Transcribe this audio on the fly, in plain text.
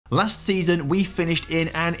Last season, we finished in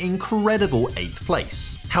an incredible 8th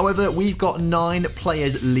place. However, we've got 9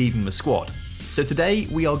 players leaving the squad. So today,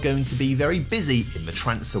 we are going to be very busy in the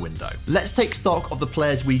transfer window. Let's take stock of the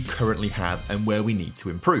players we currently have and where we need to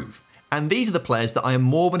improve. And these are the players that I am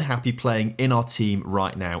more than happy playing in our team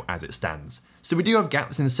right now as it stands. So we do have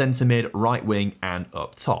gaps in centre mid, right wing and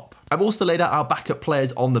up top. I've also laid out our backup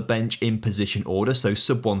players on the bench in position order, so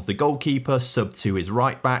sub 1's the goalkeeper, sub 2 is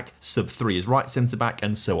right back, sub 3 is right centre back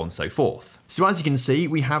and so on and so forth. So as you can see,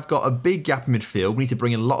 we have got a big gap in midfield. We need to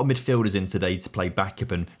bring in a lot of midfielders in today to play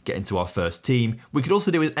backup and get into our first team. We could also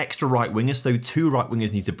do with extra right wingers, so 2 right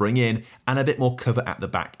wingers need to bring in and a bit more cover at the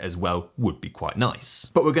back as well would be quite nice.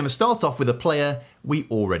 But we're going to start off with a player we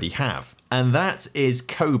already have, and that is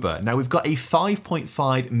Koba. Now we've got a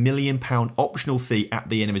 £5.5 million optional fee at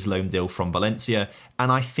the end of his loan deal from Valencia,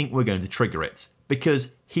 and I think we're going to trigger it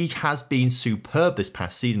because he has been superb this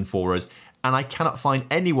past season for us, and I cannot find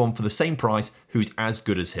anyone for the same price who's as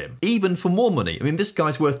good as him. Even for more money. I mean, this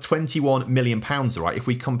guy's worth £21 million, right? If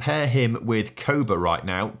we compare him with Koba right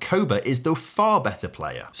now, Koba is the far better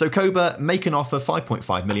player. So Koba, make an offer,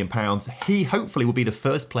 £5.5 million. He hopefully will be the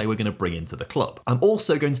first player we're going to bring into the club. I'm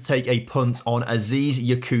also going to take a punt on Aziz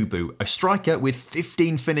Yakubu, a striker with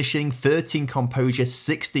 15 finishing, 13 composure,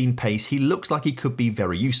 16 pace. He looks like he could be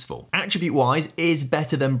very useful. Attribute-wise, is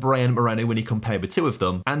better than Brian Moreno when you compare the two of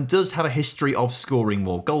them, and does have a history of scoring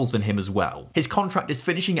more goals than him as well. His contract is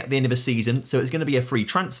finishing at the end of the season, so it's going to be a free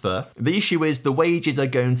transfer. The issue is the wages are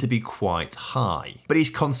going to be quite high. But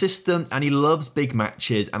he's consistent and he loves big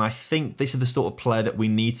matches, and I think this is the sort of player that we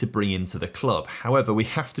need to bring into the club. However, we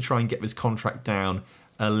have to try and get this contract down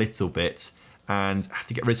a little bit and have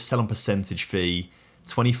to get rid of sell on percentage fee,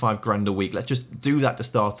 25 grand a week. Let's just do that to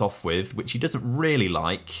start off with, which he doesn't really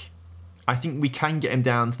like. I think we can get him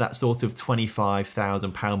down to that sort of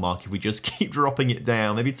 £25,000 mark if we just keep dropping it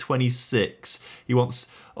down. Maybe 26. He wants,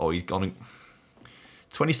 oh, he's gone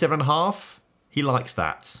 27.5. He likes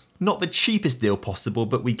that. Not the cheapest deal possible,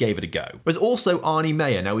 but we gave it a go. There's also Arnie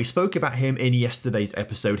Meyer. Now, we spoke about him in yesterday's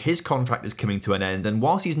episode. His contract is coming to an end, and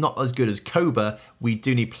whilst he's not as good as Koba, we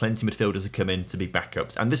do need plenty of midfielders to come in to be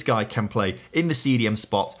backups. And this guy can play in the CDM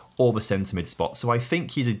spot or the centre mid spot. So I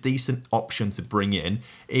think he's a decent option to bring in.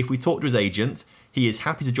 If we talk to his agent, he is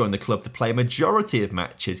happy to join the club to play a majority of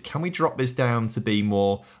matches. Can we drop this down to be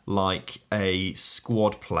more like a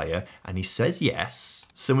squad player? And he says yes.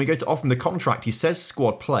 So when we go to offer him the contract, he says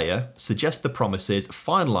squad player, suggest the promises,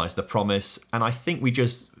 finalise the promise, and I think we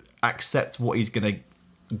just accept what he's going to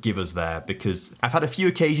give us there, because I've had a few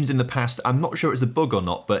occasions in the past, I'm not sure it's a bug or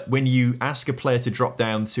not, but when you ask a player to drop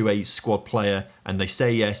down to a squad player and they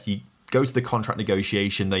say yes, you go to the contract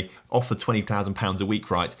negotiation, they offer £20,000 a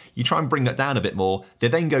week, right? You try and bring that down a bit more, they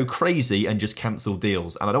then go crazy and just cancel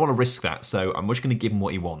deals, and I don't want to risk that, so I'm just going to give him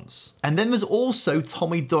what he wants. And then there's also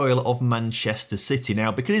Tommy Doyle of Manchester City.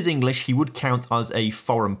 Now, because he's English, he would count as a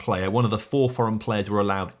foreign player, one of the 4 foreign players we're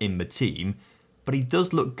allowed in the team, but he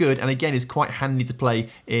does look good, and again, is quite handy to play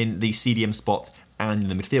in the CDM spot and in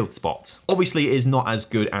the midfield spot. Obviously, it is not as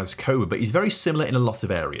good as Koba, but he's very similar in a lot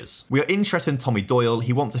of areas. We are interested in Tommy Doyle.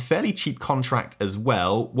 He wants a fairly cheap contract as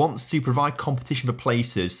well, wants to provide competition for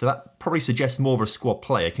places, so that probably suggests more of a squad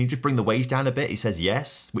player. Can you just bring the wage down a bit? He says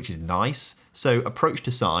yes, which is nice. So approach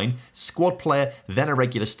to sign, squad player, then a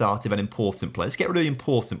regular starter, then important player. Let's get rid of the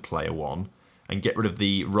important player one and get rid of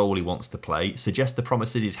the role he wants to play. Suggest the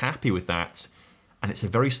promises, he's happy with that. And it's a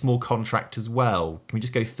very small contract as well. Can we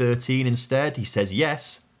just go 13 instead? He says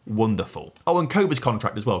yes. Wonderful. Oh, and Koba's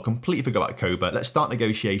contract as well. Completely forgot about Koba. Let's start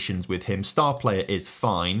negotiations with him. Star player is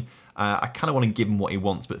fine. I kind of want to give him what he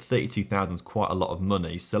wants, but 32,000 is quite a lot of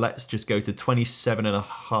money. So let's just go to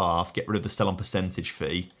 27.5, get rid of the sell on percentage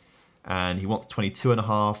fee. And he wants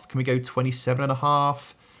 22.5. Can we go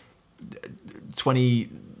 27.5?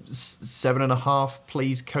 27.5,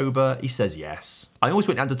 please, Koba. He says yes. I always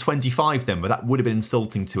went down to 25 then, but that would have been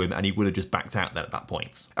insulting to him and he would have just backed out there at that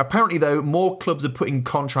point. Apparently though, more clubs are putting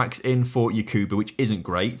contracts in for Yakubu, which isn't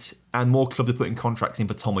great, and more clubs are putting contracts in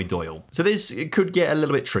for Tommy Doyle. So this could get a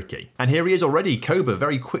little bit tricky. And here he is already. Koba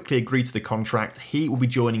very quickly agreed to the contract. He will be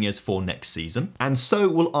joining us for next season. And so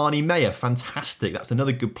will Arnie Meyer. Fantastic. That's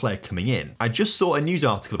another good player coming in. I just saw a news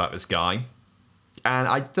article about this guy, and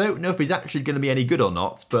I don't know if he's actually going to be any good or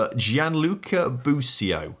not, but Gianluca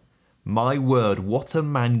Busio. My word, what a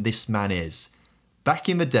man this man is. Back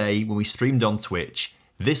in the day when we streamed on Twitch,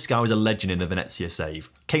 this guy was a legend in the Venezia save.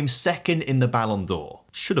 Came second in the Ballon d'Or.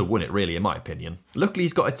 Should have won it really, in my opinion. Luckily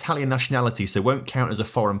he's got Italian nationality, so won't count as a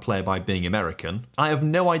foreign player by being American. I have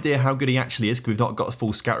no idea how good he actually is because we've not got a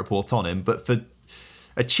full scout report on him, but for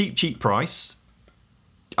a cheap price,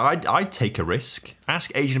 I'd take a risk.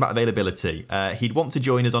 Ask agent about availability. He'd want to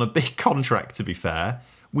join us on a big contract, to be fair.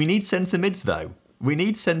 We need centre mids, though. We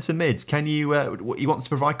need centre mids. Can you, he wants to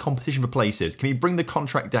provide competition for places. Can he bring the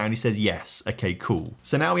contract down? He says yes. Okay, cool.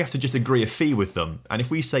 So now we have to just agree a fee with them. And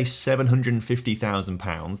if we say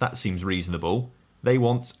 £750,000, that seems reasonable. They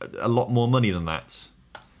want a lot more money than that.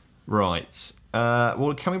 Right.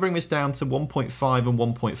 Well, can we bring this down to 1.5 and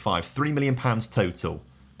 1.5? £3 million total.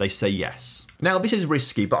 They say yes. Now, this is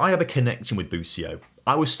risky, but I have a connection with Busio.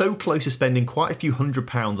 I was so close to spending quite a few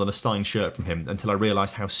 £100s on a signed shirt from him until I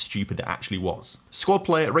realised how stupid it actually was. Squad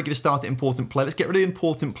player, regular starter, important player. Let's get rid of the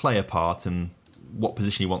important player part and what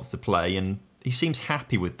position he wants to play, and he seems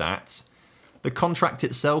happy with that. The contract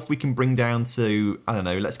itself we can bring down to, I don't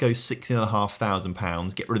know, let's go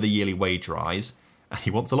 £16,500, get rid of the yearly wage rise, and he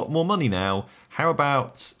wants a lot more money now. How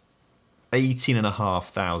about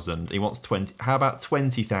 18,500? He wants 20. How about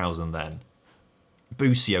 20,000 then?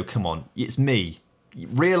 Busio, come on, it's me.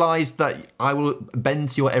 Realise that I will bend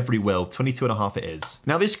to your every will. 22.5 it is.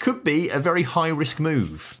 Now this could be a very high risk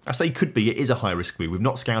move. I say could be, it is a high risk move. We've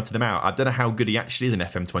not scouted them out. I don't know how good he actually is in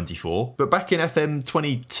FM24, but back in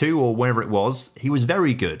FM22 or wherever it was, he was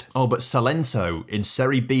very good. Oh, but Salento in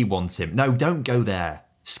Serie B wants him. No, don't go there.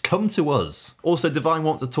 Come to us. Also, Divine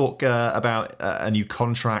wants to talk about a new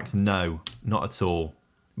contract. No, not at all.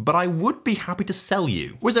 But I would be happy to sell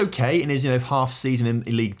you. Was okay in his half season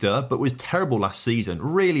in Ligue 2, but was terrible last season.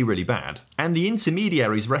 Really, really bad. And the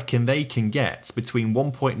intermediaries reckon they can get between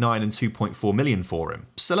 1.9 and 2.4 million for him.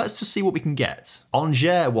 So let's just see what we can get.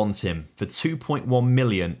 Angers wants him for 2.1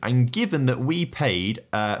 million, and given that we paid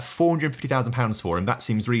 £450,000 for him, that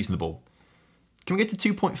seems reasonable. Can we get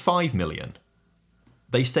to 2.5 million?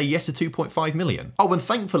 They say yes to 2.5 million. Oh, and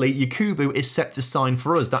thankfully, Yakubu is set to sign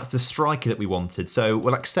for us. That's the striker that we wanted. So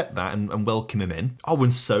we'll accept that and welcome him in. Oh,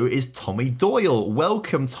 and so is Tommy Doyle.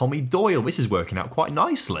 Welcome, Tommy Doyle. This is working out quite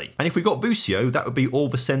nicely. And if we got Busio, that would be all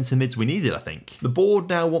the centre mids we needed, I think. The board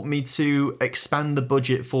now want me to expand the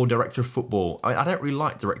budget for Director of Football. I don't really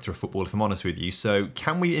like Director of Football, if I'm honest with you. So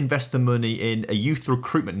can we invest the money in a youth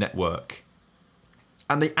recruitment network?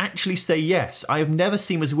 And they actually say yes. I have never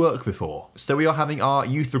seen this work before. So we are having our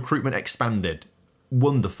youth recruitment expanded.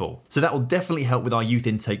 Wonderful. So that will definitely help with our youth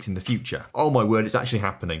intakes in the future. Oh my word, it's actually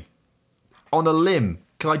happening. On a limb,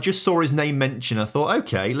 because I just saw his name mentioned, I thought,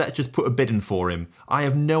 okay, let's just put a bid in for him. I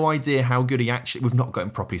have no idea how good he actually, we've not got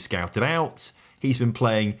him properly scouted out. He's been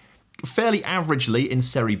playing fairly averagely in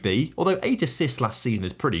Serie B, although 8 assists last season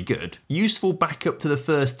is pretty good. Useful backup to the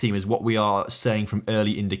first team is what we are saying from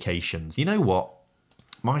early indications. You know what?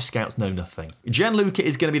 My scouts know nothing. Gianluca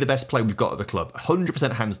is going to be the best player we've got at the club,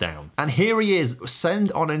 100% hands down. And here he is,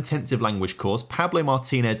 send on an intensive language course. Pablo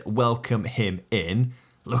Martinez, welcome him in.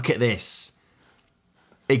 Look at this.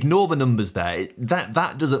 Ignore the numbers there.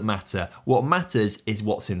 That doesn't matter. What matters is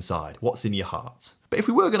what's inside, what's in your heart. But if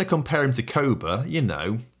we were going to compare him to Koba, you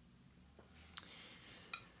know,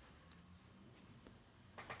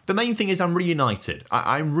 the main thing is I'm reunited.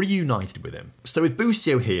 I'm reunited with him. So with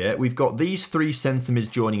Busio here, we've got these 3 centre mids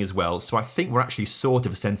joining as well. So I think we're actually sort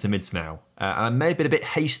of a centre mids now. And I may have been a bit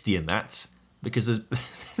hasty in that because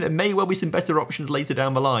there may well be some better options later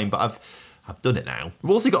down the line, but I've done it now.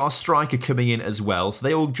 We've also got our striker coming in as well. So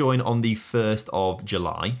they all join on the 1st of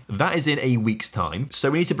July. That is in a week's time.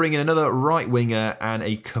 So we need to bring in another right winger and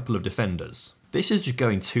a couple of defenders. This is just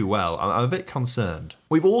going too well. I'm a bit concerned.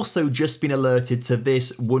 We've also just been alerted to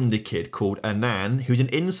this wonder kid called Anan, who's an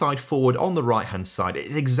inside forward on the right-hand side.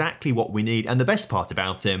 It's exactly what we need. And the best part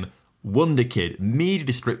about him, Wonder Kid, media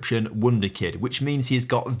description, Wonder Kid, which means he's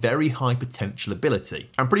got very high potential ability.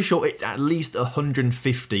 I'm pretty sure it's at least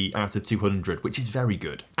 150 out of 200, which is very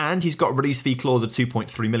good. And he's got a release fee clause of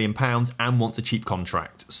 £2.3 million and wants a cheap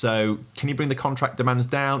contract. So can you bring the contract demands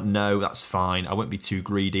down? No, that's fine. I won't be too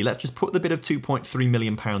greedy. Let's just put the bid of £2.3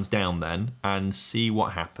 million down then and see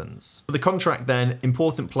what happens. For the contract then,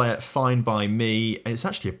 important player, fine by me. And it's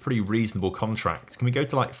actually a pretty reasonable contract. Can we go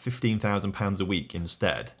to like £15,000 a week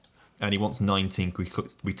instead? And he wants 19,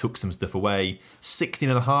 we took some stuff away.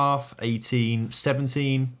 16.5, 18,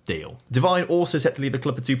 17, deal. Divine also set to leave the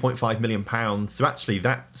club for £2.5 million. So actually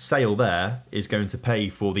that sale there is going to pay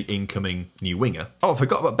for the incoming new winger. Oh, I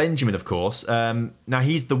forgot about Benjamin, of course. Now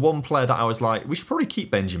he's the one player that I was like, we should probably keep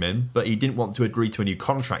Benjamin, but he didn't want to agree to a new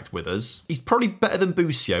contract with us. He's probably better than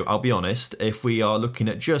Busio, I'll be honest. If we are looking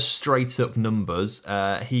at just straight up numbers,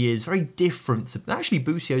 he is very different to, actually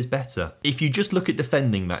Busio's better. If you just look at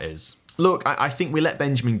defending, that is. Look, I think we let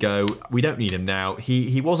Benjamin go. We don't need him now.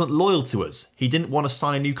 He wasn't loyal to us. He didn't want to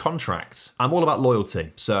sign a new contract. I'm all about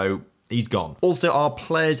loyalty. So He's gone. Also, our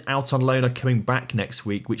players out on loan are coming back next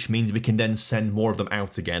week, which means we can then send more of them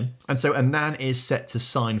out again. And so Anan is set to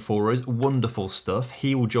sign for us. Wonderful stuff.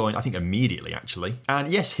 He will join, I think, immediately, actually. And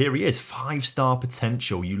yes, here he is. 5-star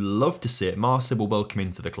potential. You love to see it. Marcel will welcome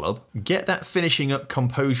into the club. Get that finishing up,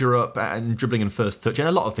 composure up, and dribbling and first touch, and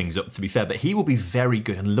a lot of things up, to be fair. But he will be very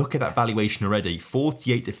good. And look at that valuation already.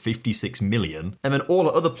 48 to 56 million. And then all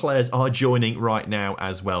the other players are joining right now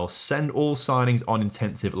as well. Send all signings on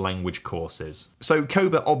intensive language courses. So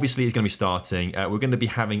Koba obviously is going to be starting. We're going to be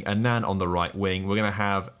having Anan on the right wing. We're going to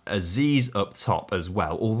have Aziz up top as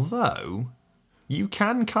well, although you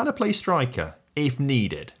can kind of play striker if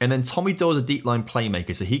needed. And then Tommy Doyle is a deep line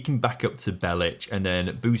playmaker, so he can back up to Belic, and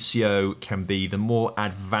then Busio can be the more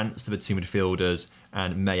advanced of the two midfielders,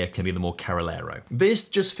 and Meyer can be the more Carolero. This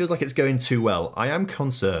just feels like it's going too well. I am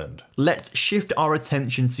concerned. Let's shift our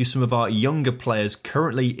attention to some of our younger players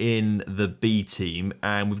currently in the B team,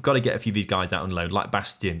 and we've got to get a few of these guys out on loan, like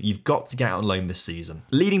Bastien. You've got to get out on loan this season.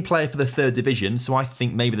 Leading player for the 3rd division, so I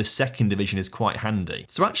think maybe the 2nd division is quite handy.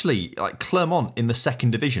 So actually, like Clermont in the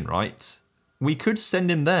 2nd division, right? We could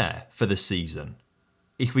send him there for the season.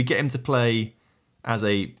 If we get him to play as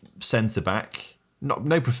a centre-back,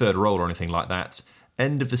 no preferred role or anything like that,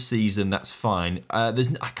 end of the season, that's fine. I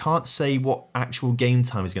can't say what actual game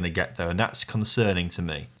time he's going to get though, and that's concerning to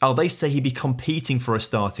me. Oh, they say he'd be competing for a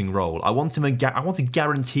starting role. I want a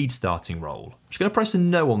guaranteed starting role. I'm just going to press a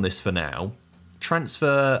no on this for now.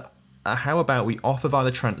 Transfer, how about we offer via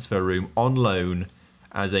the transfer room on loan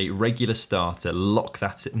as a regular starter, lock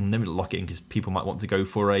that in. Let me lock it in because people might want to go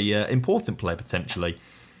for a important player potentially.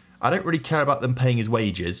 I don't really care about them paying his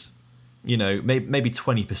wages, you know, maybe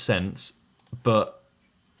 20%, but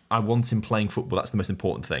I want him playing football. That's the most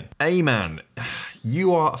important thing. Hey man,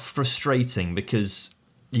 you are frustrating because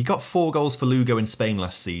you got 4 goals for Lugo in Spain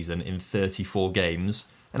last season in 34 games.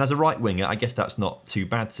 And as a right winger, I guess that's not too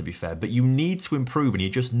bad to be fair, but you need to improve and you're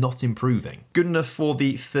just not improving. Good enough for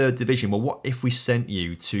the 3rd division. Well, what if we sent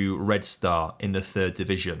you to Red Star in the 3rd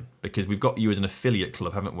division? Because we've got you as an affiliate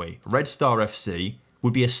club, haven't we? Red Star FC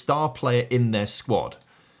would be a star player in their squad.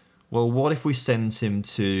 Well, what if we sent him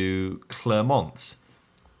to Clermont?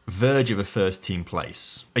 Verge of a 1st team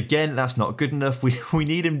place. Again, that's not good enough. We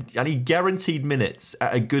need him. I need guaranteed minutes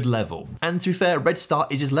at a good level. And to be fair, Red Star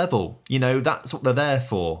is his level. You know, that's what they're there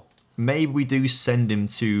for. Maybe we do send him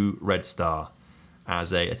to Red Star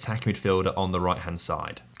as a attacking midfielder on the right-hand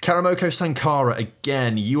side. Karamoko Sankara,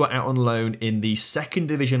 again, you are out on loan in the 2nd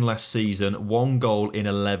division last season. 1 goal in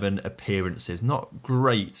 11 appearances. Not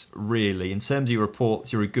great, really. In terms of your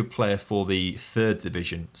reports, you're a good player for the 3rd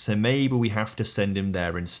division. So maybe we have to send him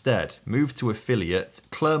there instead. Move to affiliate.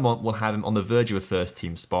 Clermont will have him on the verge of a 1st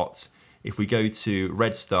team spot. If we go to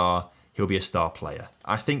Red Star, he'll be a star player.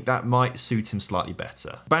 I think that might suit him slightly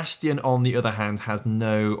better. Bastien, on the other hand, has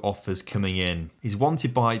no offers coming in. He's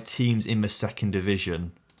wanted by teams in the 2nd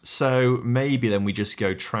division. So maybe then we just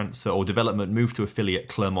go transfer or development, move to affiliate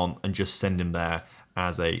Clermont and just send him there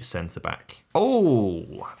as a centre-back.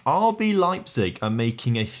 Oh, RB Leipzig are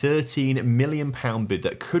making a £13 million bid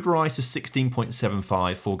that could rise to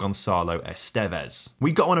 16.75 for Gonçalo Esteves.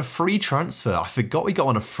 We got on a free transfer. I forgot we got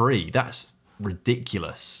on a free. That's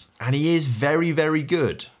ridiculous. And he is very, very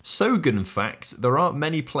good. So good, in fact, there aren't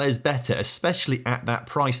many players better, especially at that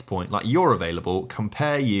price point. Like, you're available,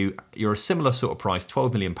 you're a similar sort of price,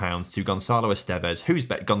 £12 million, to Gonçalo Esteves. Who's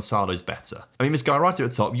better? Gonçalo's better. I mean, this guy right at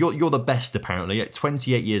the top, you're the best apparently, at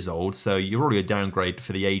 28 years old, so you're already a downgrade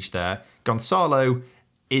for the age there. Gonçalo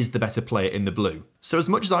is the better player in the blue. So as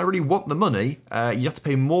much as I really want the money, you have to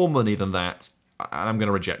pay more money than that, and I'm going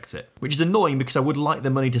to reject it. Which is annoying because I would like the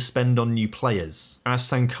money to spend on new players. As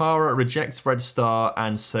Sankara rejects Red Star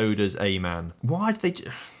and so does A-Man. Why did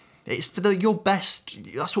they... It's for your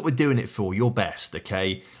best. That's what we're doing it for, your best,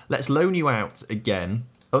 okay? Let's loan you out again,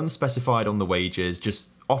 unspecified on the wages, just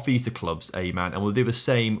offer you to clubs, A-Man, and we'll do the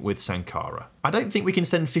same with Sankara. I don't think we can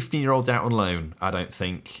send 15-year-olds out on loan, I don't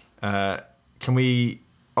think. Can we...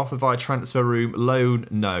 offer via transfer room, loan,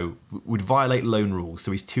 no. Would violate loan rules,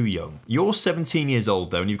 so he's too young. You're 17 years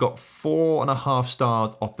old though, and you've got 4.5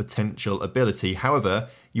 stars of potential ability. However,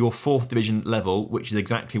 you're 4th division level, which is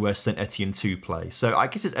exactly where St Etienne 2 play. So I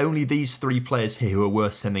guess it's only these 3 players here who are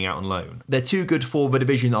worth sending out on loan. They're too good for the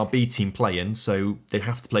division our B team play in, so they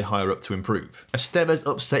have to play higher up to improve. Esteves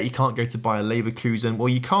upset he can't go to Bayer Leverkusen. Well,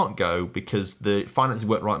 you can't go because the finances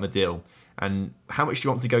weren't right in the deal. And how much do you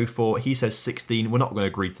want to go for? He says 16. We're not going to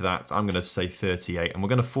agree to that. I'm going to say 38. And we're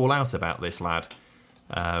going to fall out about this lad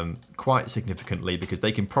quite significantly because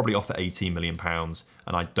they can probably offer £18 million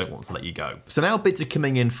and I don't want to let you go. So now bids are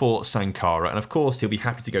coming in for Sankara. And of course, he'll be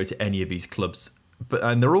happy to go to any of these clubs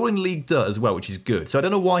And they're all in Ligue 2 as well, which is good. So I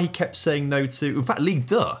don't know why he kept saying no to... In fact, Ligue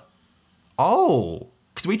 2. Oh,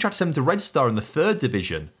 because we tried to send him to Red Star in the 3rd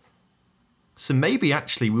division. So maybe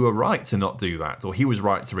actually we were right to not do that, or he was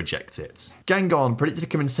right to reject it. Gangon predicted to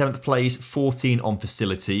come in 7th place, 14 on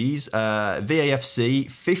facilities.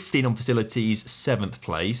 VAFC, 15 on facilities, 7th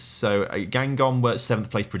place. So Gangon were 7th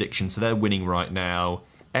place prediction, so they're winning right now.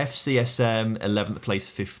 FCSM, 11th place,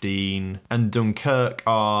 15. And Dunkirk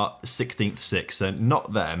are 16th, 6th, so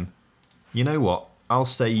not them. You know what? I'll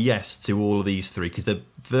say yes to all of these three because they're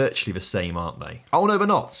virtually the same, aren't they? Oh no, they're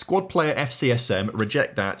not. Squad player FCSM,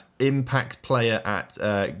 reject that. Impact player at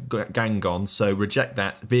Gangon, so reject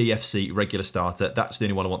that. BFC, regular starter, that's the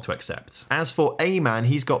only one I want to accept. As for A-Man,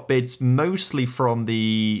 he's got bids mostly from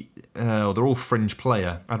the... they're all fringe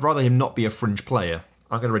player. I'd rather him not be a fringe player.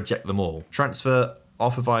 I'm going to reject them all. Transfer,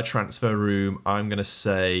 offer via transfer room, I'm going to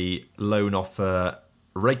say loan offer...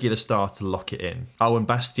 Regular starter, lock it in. Oh, and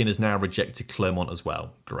Bastien has now rejected Clermont as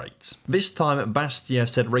well. Great. This time, Bastien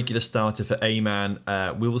said regular starter for A-Man.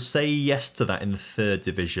 We will say yes to that in the 3rd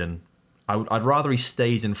division. I'd rather he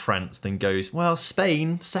stays in France than goes, well,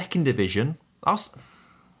 Spain, 2nd division.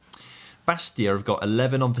 Bastia have got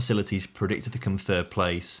 11 on facilities, predicted to come 3rd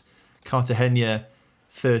place. Cartagena,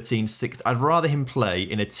 13, 6th. I'd rather him play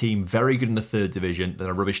in a team very good in the 3rd division than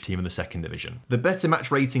a rubbish team in the 2nd division. The better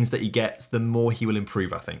match ratings that he gets, the more he will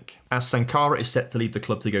improve, I think. As Sankara is set to leave the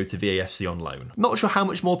club to go to VAFC on loan. Not sure how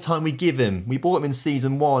much more time we give him. We bought him in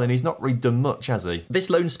season 1 and he's not really done much, has he? This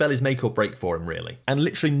loan spell is make or break for him, really. And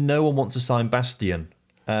literally no one wants to sign Bastien,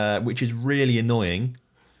 which is really annoying.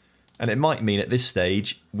 And it might mean at this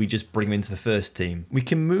stage, we just bring him into the first team. We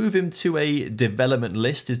can move him to a development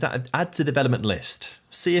list. Is that add to development list?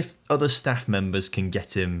 See if other staff members can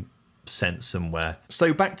get him sent somewhere.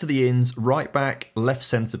 So back to the ins, right back, left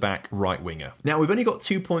centre back, right winger. Now we've only got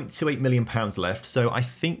 £2.28 million left, so I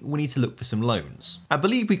think we need to look for some loans. I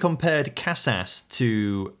believe we compared Casas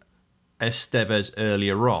to Estevez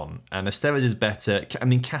earlier on, and Estevez is better. I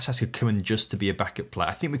mean, Casas could come in just to be a backup player.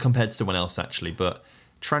 I think we compared to someone else actually, but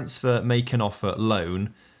transfer, make an offer,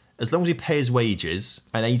 loan. As long as he pays wages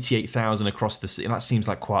and 88,000 across the season, that seems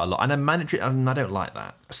like quite a lot. And a mandatory, I don't like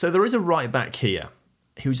that. So there is a right back here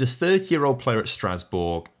who's a 30-year-old player at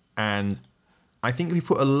Strasbourg, and I think if we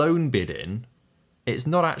put a loan bid in, it's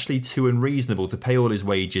not actually too unreasonable to pay all his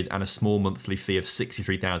wages and a small monthly fee of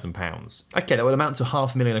 £63,000. Okay, that would amount to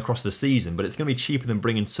 $500,000 across the season, but it's going to be cheaper than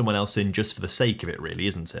bringing someone else in just for the sake of it, really,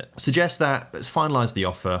 isn't it? Suggest that. Let's finalise the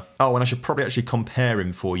offer. Oh, and I should probably actually compare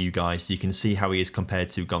him for you guys so you can see how he is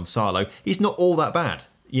compared to Gonzalo. He's not all that bad.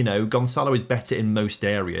 You know, Gonzalo is better in most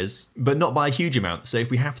areas, but not by a huge amount. So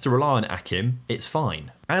if we have to rely on Akim, it's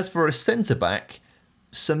fine. As for a centre-back,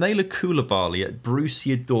 Samela Koulibaly at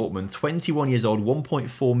Borussia Dortmund, 21 years old,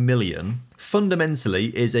 1.4 million. Fundamentally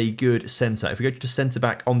is a good centre. If we go to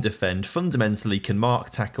centre-back on defend, fundamentally can mark,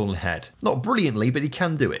 tackle and head. Not brilliantly, but he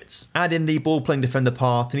can do it. Add in the ball-playing defender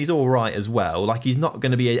part and he's all right as well. Like, he's not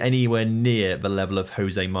going to be anywhere near the level of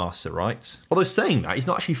Jose Marsa, right? Although saying that, he's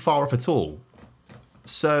not actually far off at all.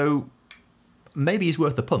 So maybe he's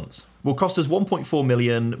worth the punt. Will cost us 1.4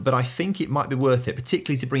 million, but I think it might be worth it,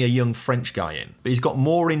 particularly to bring a young French guy in. But he's got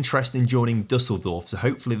more interest in joining Dusseldorf, so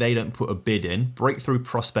hopefully they don't put a bid in. Breakthrough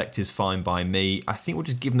prospect is fine by me. I think we'll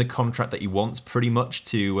just give him the contract that he wants, pretty much,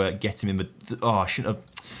 to get him in the... Oh, I shouldn't have...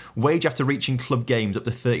 Wage after reaching club games up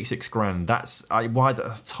to 36 grand. That's... why...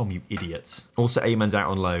 Tom, you idiot. Also, A-Man's out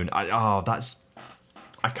on loan.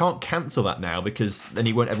 I can't cancel that now because then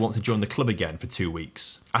he won't ever want to join the club again for 2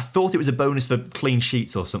 weeks. I thought it was a bonus for clean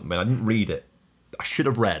sheets or something. I didn't read it. I should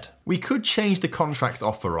have read. We could change the contract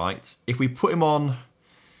offer, right? If we put him on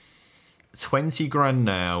 20 grand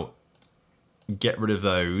now, get rid of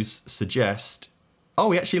those, suggest... Oh,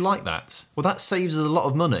 we actually like that. Well, that saves us a lot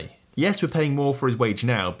of money. Yes, we're paying more for his wage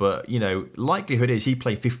now, but, you know, likelihood is he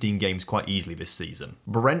played 15 games quite easily this season.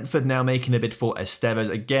 Brentford now making a bid for Estevez.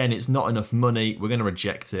 Again, it's not enough money. We're going to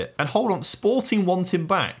reject it. And hold on, Sporting want him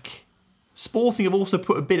back. Sporting have also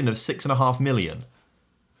put a bid in of 6.5 million.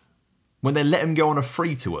 When they let him go on a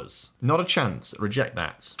free to us. Not a chance. Reject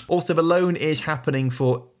that. Also, the loan is happening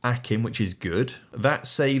for Akim, which is good. That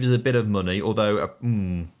saves us a bit of money, although...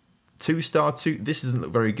 2-star, this doesn't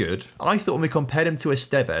look very good. I thought when we compared him to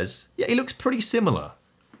Estevez, yeah, he looks pretty similar.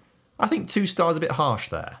 I think 2 stars a bit harsh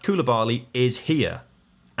there. Koulibaly is here.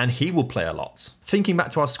 and he will play a lot. Thinking back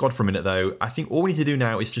to our squad for a minute though, I think all we need to do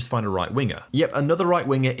now is just find a right winger. Yep, another right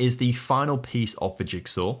winger is the final piece of the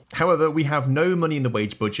jigsaw. However, we have no money in the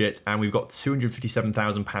wage budget and we've got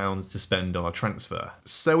 £257,000 to spend on our transfer.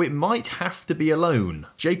 So it might have to be a loan.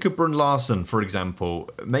 Jacob Brun-Larsen, for example,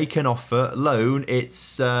 make an offer, loan,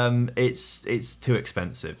 it's too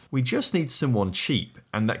expensive. We just need someone cheap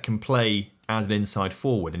and that can play as an inside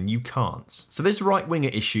forward, and you can't. So this right winger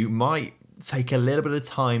issue might take a little bit of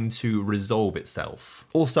time to resolve itself.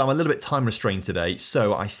 Also, I'm a little bit time restrained today,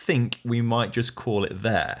 so I think we might just call it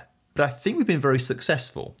there. But I think we've been very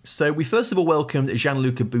successful. So we first of all welcomed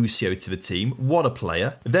Gianluca Busio to the team. What a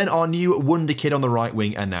player. Then our new wonder kid on the right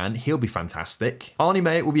wing, Annan. He'll be fantastic. Arnie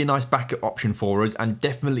Meyer will be a nice backup option for us and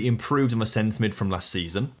definitely improved on the centre mid from last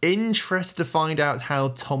season. Interested to find out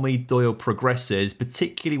how Tommy Doyle progresses,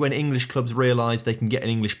 particularly when English clubs realise they can get an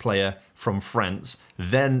English player from France,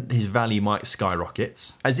 then his value might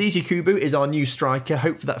skyrocket. Aziz Yakubu is our new striker.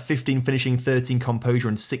 Hope for that 15 finishing, 13 composure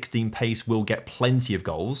and 16 pace will get plenty of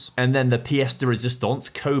goals. And then the pièce de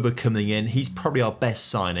résistance, Koba coming in. He's probably our best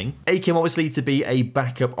signing. Akim obviously to be a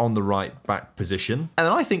backup on the right back position. And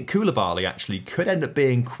I think Koulibaly actually could end up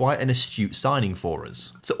being quite an astute signing for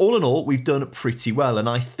us. So all in all, we've done pretty well. And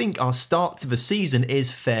I think our start to the season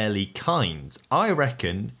is fairly kind. I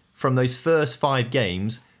reckon from those first 5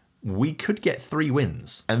 games, we could get 3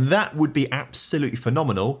 wins. And that would be absolutely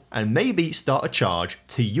phenomenal and maybe start a charge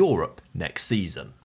to Europe next season.